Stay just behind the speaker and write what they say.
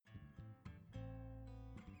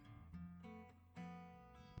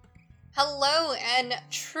Hello and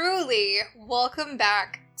truly welcome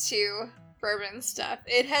back to Bourbon Stuff.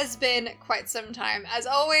 It has been quite some time. As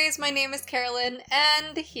always, my name is Carolyn,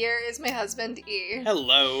 and here is my husband, E.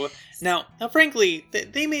 Hello. Now, frankly,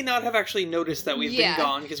 they may not have actually noticed that we've Yeah. been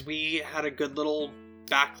gone because we had a good little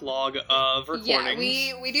backlog of recordings.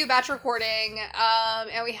 Yeah, we do batch recording,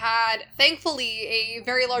 and we had, thankfully, a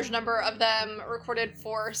very large number of them recorded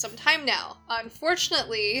for some time now.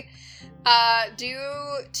 Unfortunately,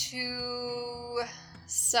 due to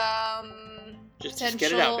some Just get it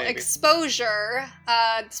potential out, baby. exposure,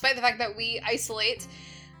 despite the fact that we isolate,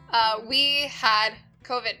 we had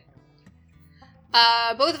COVID.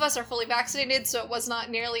 Both of us are fully vaccinated, so it was not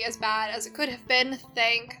nearly as bad as it could have been.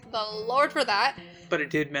 Thank the Lord for that. But it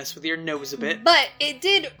did mess with your nose a bit. But it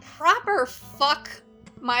did proper fuck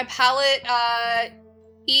my palate.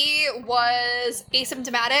 E was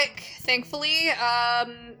asymptomatic, thankfully.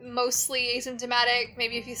 Mostly asymptomatic,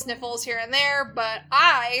 maybe a few sniffles here and there, but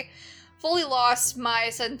I fully lost my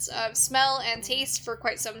sense of smell and taste for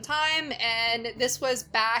quite some time, and this was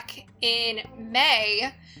back in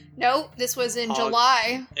May. No, this was in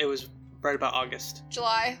July. It was right about August.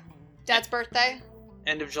 July. Dad's birthday.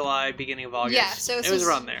 End of July, beginning of August. Yeah, so it was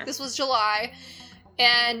around there. This was July,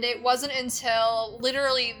 and it wasn't until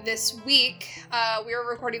literally this week, we were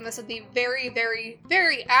recording this at the very, very,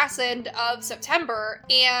 very ass end of September,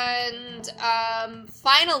 and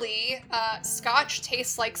finally, Scotch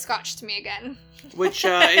tastes like Scotch to me again. Which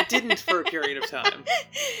it didn't for a period of time.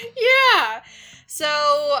 Yeah! So,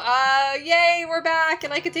 yay, we're back,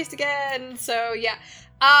 and I can taste again, so yeah.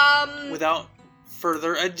 Without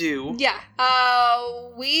further ado. Yeah,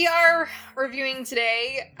 we are reviewing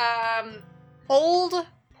today, Old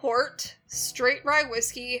Port Straight Rye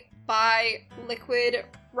Whiskey by Liquid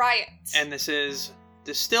Riot. And this is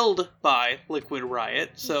distilled by Liquid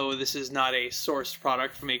Riot, so this is not a sourced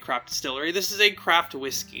product from a craft distillery. This is a craft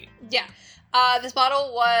whiskey. Yeah. This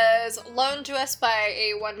bottle was loaned to us by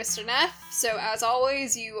a one Mr. Neff, so as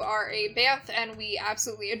always, you are a Banff, and we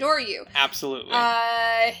absolutely adore you. Absolutely.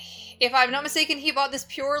 If I'm not mistaken, he bought this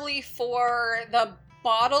purely for the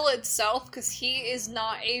bottle itself, because he is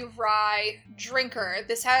not a rye drinker.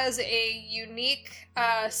 This has a unique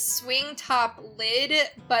swing top lid,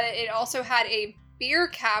 but it also had a beer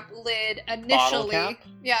cap lid initially. Bottle cap?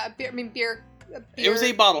 Yeah, beer. It was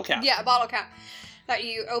a bottle cap. Yeah, a bottle cap that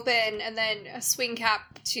you open and then a swing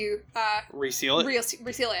cap to Reseal it.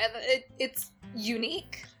 Reseal it. It's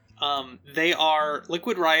unique.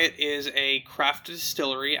 Liquid Riot is a craft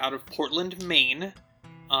distillery out of Portland, Maine.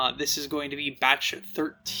 This is going to be batch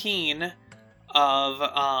 13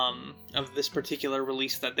 of this particular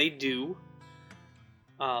release that they do.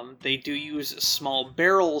 They do use small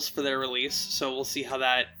barrels for their release, so we'll see how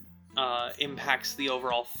that impacts the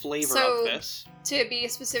overall flavor of this. To be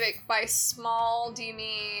specific, by small, do you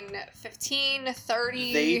mean 15,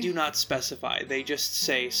 30? They do not specify. They just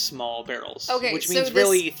say small barrels. Okay, which so means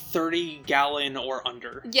really 30 gallon or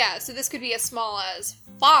under. Yeah, so this could be as small as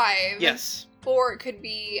 5. Yes. Or it could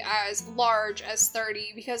be as large as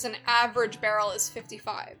 30, because an average barrel is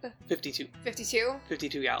 55. 52. 52?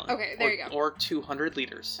 52 gallon. Okay, there you go. Or 200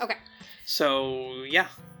 liters. Okay. So, yeah.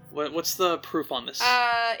 What's the proof on this?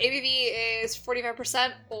 ABV is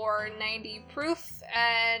 45% or 90 proof,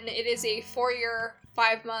 and it is a 4-year,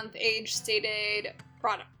 5-month age stated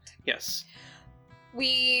product. Yes.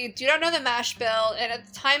 We do not know the mash bill, and at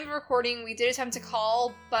the time of recording, we did attempt to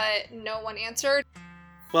call, but no one answered.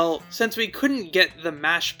 Well, since we couldn't get the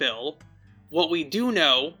mash bill, what we do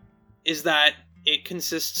know is it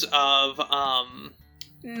consists of,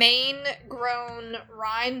 Maine-grown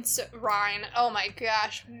Rhine, oh my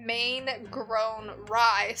gosh, Maine-grown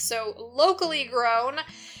rye, so locally grown,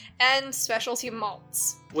 and specialty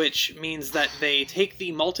malts. which means that they take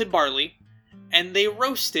the malted barley and they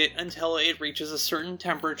roast it until it reaches a certain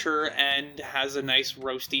temperature and has a nice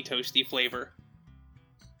roasty, toasty flavor.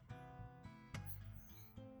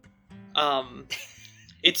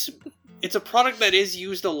 It's a product that is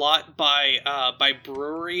used a lot by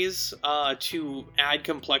breweries to add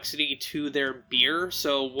complexity to their beer,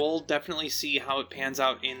 so we'll definitely see how it pans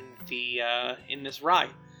out in this rye.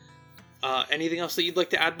 Anything else that you'd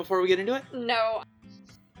like to add before we get into it? No.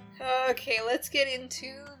 Okay, let's get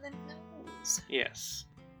into the nose. Yes.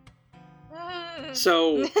 Mm.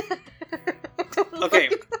 So,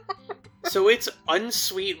 okay. So it's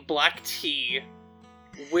unsweet black tea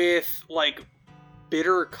with, like,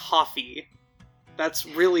 bitter coffee. That's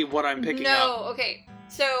really what I'm picking up. No, okay.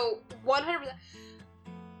 So, 100%.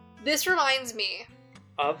 This reminds me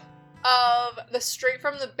Of? of the straight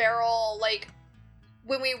from the barrel, like,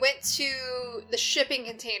 when we went to the shipping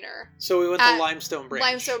container. So we went at to Limestone Branch.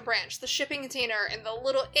 Limestone Branch, the shipping container and the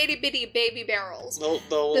little itty bitty baby barrels. The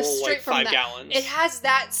little like 5 gallons. It has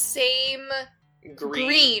that same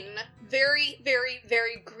green, very, very,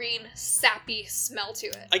 very green, sappy smell to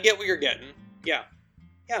it. I get what you're getting. Yeah.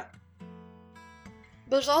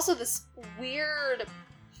 There's also this weird,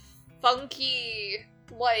 funky,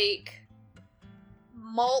 like,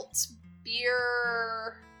 malt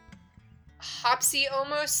beer, hopsy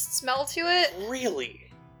almost smell to it.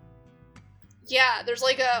 Really? Yeah, there's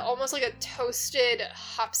like almost like a toasted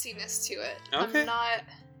hopsiness to it. Okay.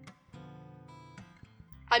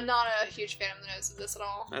 I'm not a huge fan of the nose of this at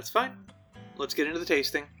all. That's fine. Let's get into the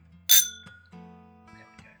tasting.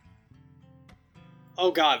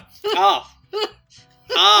 Oh god.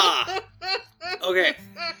 Okay.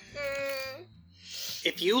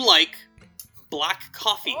 If you like black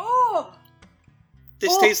coffee,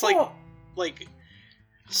 this tastes like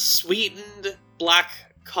sweetened black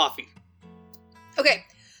coffee. Okay,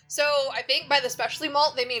 so I think by the specialty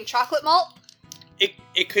malt they mean chocolate malt.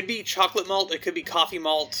 It could be chocolate malt, it could be coffee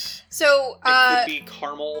malt, So it could be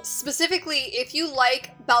caramel. specifically, if you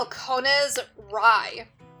like Balcones rye,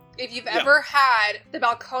 if you've ever had the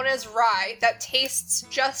Balcones rye that tastes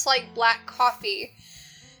just like black coffee,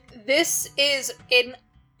 this is an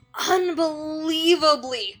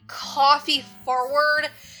unbelievably coffee forward,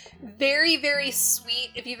 very, very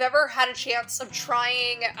sweet. If you've ever had a chance of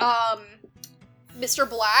trying Mr.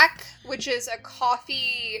 Black, which is a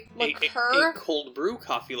coffee liqueur. A cold brew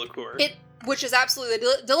coffee liqueur. Which is absolutely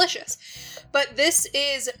delicious. But this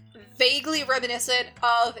is vaguely reminiscent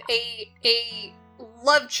of a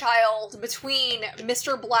love child between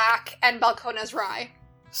Mr. Black and Balcones Rye.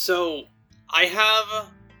 So,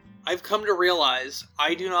 I've come to realize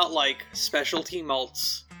I do not like specialty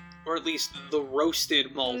malts, or at least the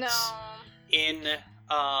roasted malts,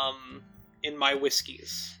 in my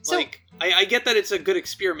whiskeys. So, like, I get that it's a good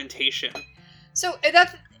experimentation. So and the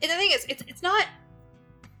thing is, it's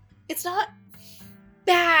not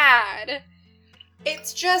bad.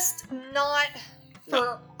 It's just not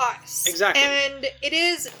for us. Exactly. And it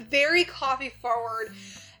is very coffee forward,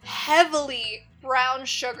 heavily brown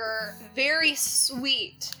sugar, very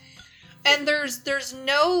sweet. And there's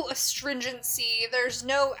no astringency, there's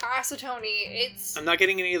no acetone. I'm not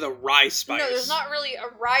getting any of the rye spice. No, there's not really a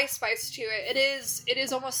rye spice to it. It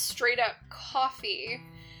is almost straight up coffee.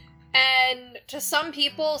 And to some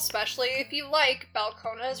people, especially if you like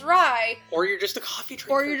Balcones rye, or you're just a coffee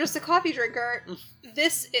drinker,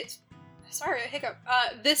 this is sorry, a hiccup.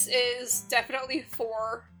 This is definitely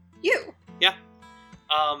for you. Yeah.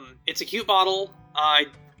 It's a cute bottle. I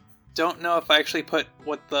don't know if I actually put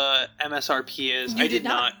what the MSRP is. I did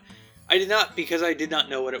not. I did not because I did not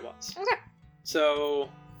know what it was. Okay. So,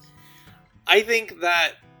 I think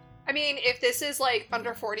that... I mean, if this is like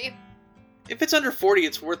under 40... If it's under 40,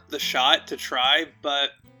 it's worth the shot to try,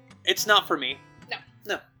 but it's not for me. No.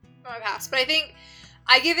 I'm gonna pass. But I think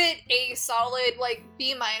I give it a solid like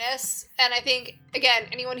B-, and I think again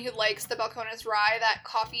anyone who likes the Balcones rye, that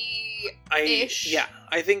coffee-ish.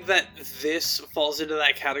 I think that this falls into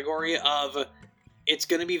that category of it's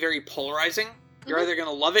going to be very polarizing. You're either going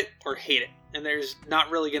to love it or hate it, and there's not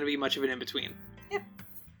really going to be much of an in between. Yep.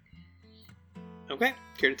 Okay,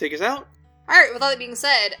 care to take us out? Alright, with all that being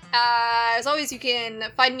said, as always, you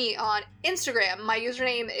can find me on Instagram. My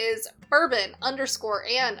username is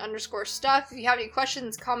bourbon_and_stuff. If you have any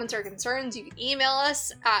questions, comments, or concerns, you can email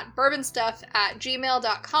us at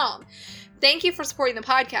bourbonstuff@gmail.com. Thank you for supporting the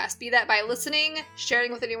podcast, be that by listening,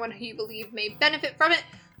 sharing with anyone who you believe may benefit from it,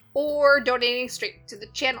 or donating straight to the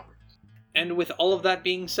channel. And with all of that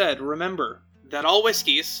being said, remember that all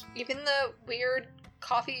whiskeys, even the weird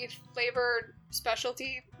coffee-flavored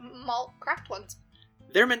specialty malt craft ones,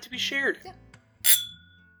 they're meant to be shared. Yeah.